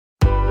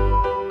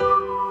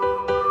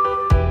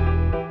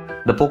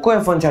The Poco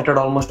F1 shattered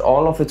almost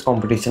all of its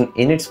competition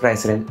in its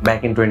price range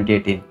back in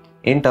 2018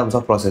 in terms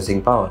of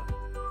processing power.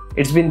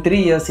 It's been 3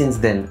 years since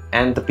then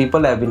and the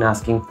people have been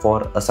asking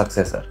for a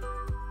successor.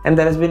 And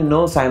there has been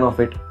no sign of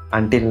it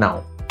until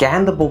now.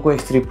 Can the Poco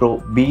X3 Pro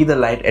be the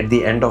light at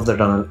the end of the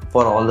tunnel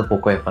for all the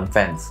Poco F1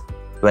 fans?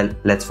 Well,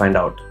 let's find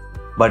out.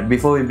 But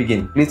before we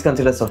begin, please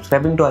consider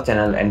subscribing to our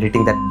channel and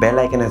hitting that bell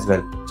icon as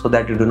well so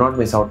that you do not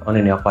miss out on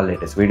any of our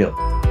latest videos.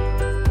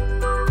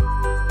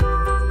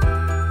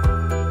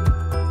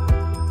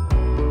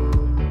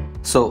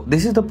 So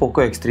this is the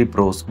Poco X3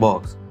 Pro's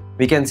box.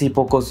 We can see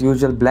Poco's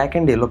usual black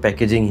and yellow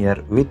packaging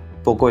here with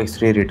Poco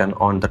X3 written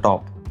on the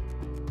top.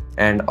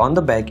 And on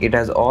the back it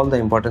has all the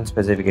important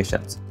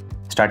specifications,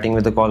 starting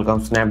with the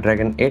Qualcomm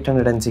Snapdragon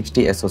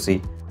 860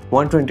 SoC,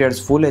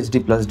 120Hz Full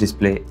HD Plus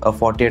display, a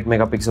 48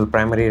 megapixel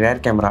primary rear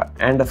camera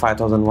and a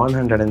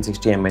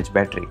 5160 mAh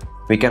battery.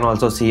 We can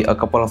also see a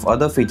couple of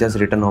other features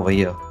written over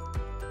here.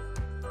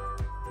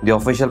 The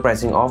official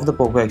pricing of the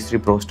Poco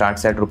X3 Pro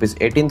starts at Rs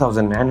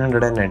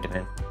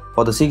 18,999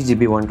 for the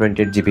 6GB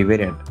 128GB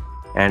variant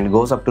and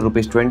goes up to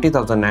Rs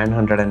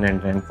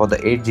 20,999 for the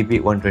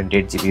 8GB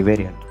 128GB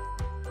variant.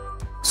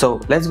 So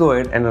let's go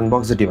ahead and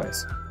unbox the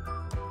device.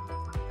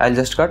 I'll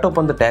just cut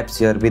open the tabs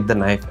here with the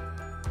knife,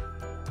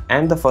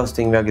 and the first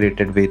thing we are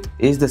greeted with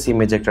is the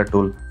SIM ejector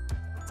tool,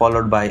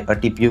 followed by a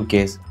TPU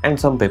case and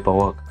some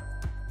paperwork.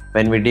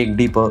 When we dig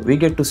deeper, we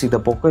get to see the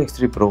Poco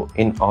X3 Pro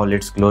in all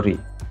its glory.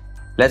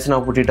 Let's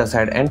now put it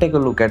aside and take a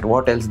look at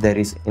what else there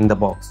is in the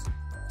box.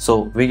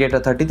 So we get a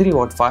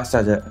 33W fast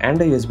charger and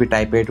a USB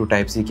Type-A to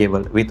Type-C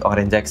cable with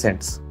orange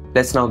accents.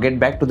 Let's now get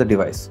back to the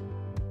device.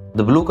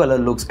 The blue color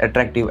looks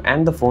attractive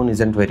and the phone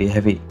isn't very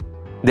heavy.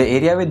 The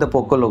area with the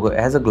Poco logo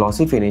has a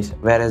glossy finish,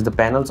 whereas the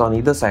panels on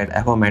either side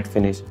have a matte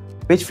finish,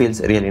 which feels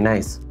really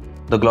nice.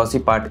 The glossy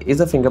part is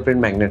a fingerprint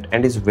magnet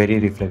and is very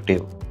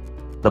reflective.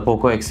 The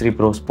Poco X3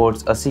 Pro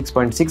sports a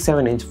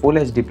 6.67-inch Full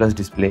HD Plus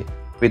display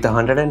with a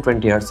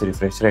 120Hz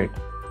refresh rate.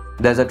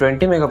 There's a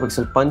 20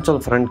 megapixel punch-hole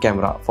front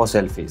camera for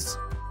selfies.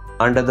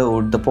 Under the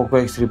hood, the Poco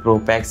X3 Pro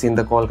packs in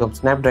the Qualcomm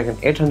Snapdragon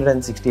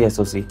 860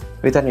 SoC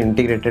with an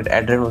integrated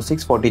Adreno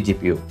 640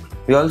 GPU.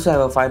 We also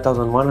have a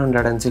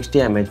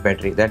 5160 mAh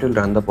battery that will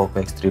run the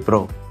Poco X3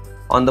 Pro.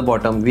 On the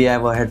bottom, we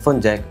have a headphone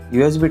jack,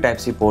 USB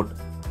Type-C port,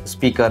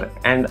 speaker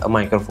and a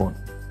microphone.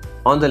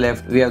 On the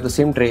left, we have the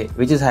SIM tray,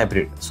 which is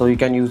hybrid, so you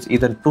can use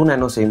either 2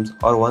 nano SIMs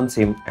or 1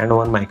 SIM and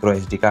 1 micro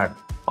SD card.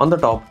 On the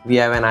top, we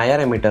have an IR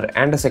emitter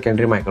and a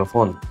secondary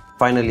microphone.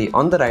 Finally,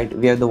 on the right,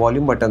 we have the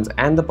volume buttons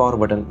and the power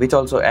button, which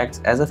also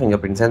acts as a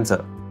fingerprint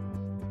sensor.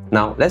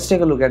 Now, let's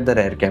take a look at the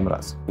rear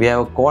cameras. We have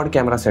a quad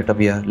camera setup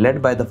here led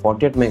by the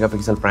 48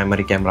 megapixel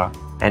primary camera,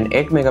 an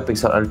 8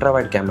 megapixel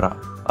ultra-wide camera,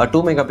 a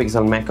 2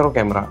 megapixel macro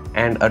camera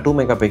and a 2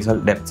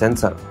 megapixel depth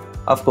sensor.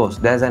 Of course,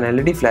 there's an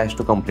LED flash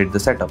to complete the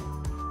setup.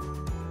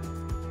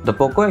 The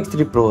Poco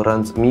X3 Pro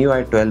runs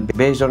MIUI 12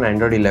 based on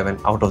Android 11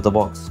 out of the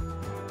box.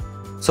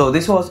 So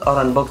this was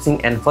our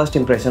unboxing and first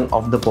impression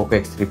of the Poco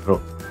X3 Pro.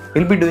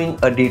 We'll be doing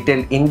a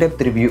detailed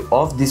in-depth review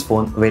of this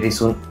phone very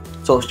soon,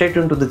 so stay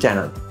tuned to the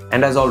channel.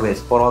 And as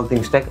always, for all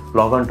things tech,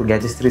 log on to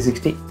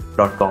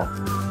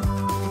gadgets360.com.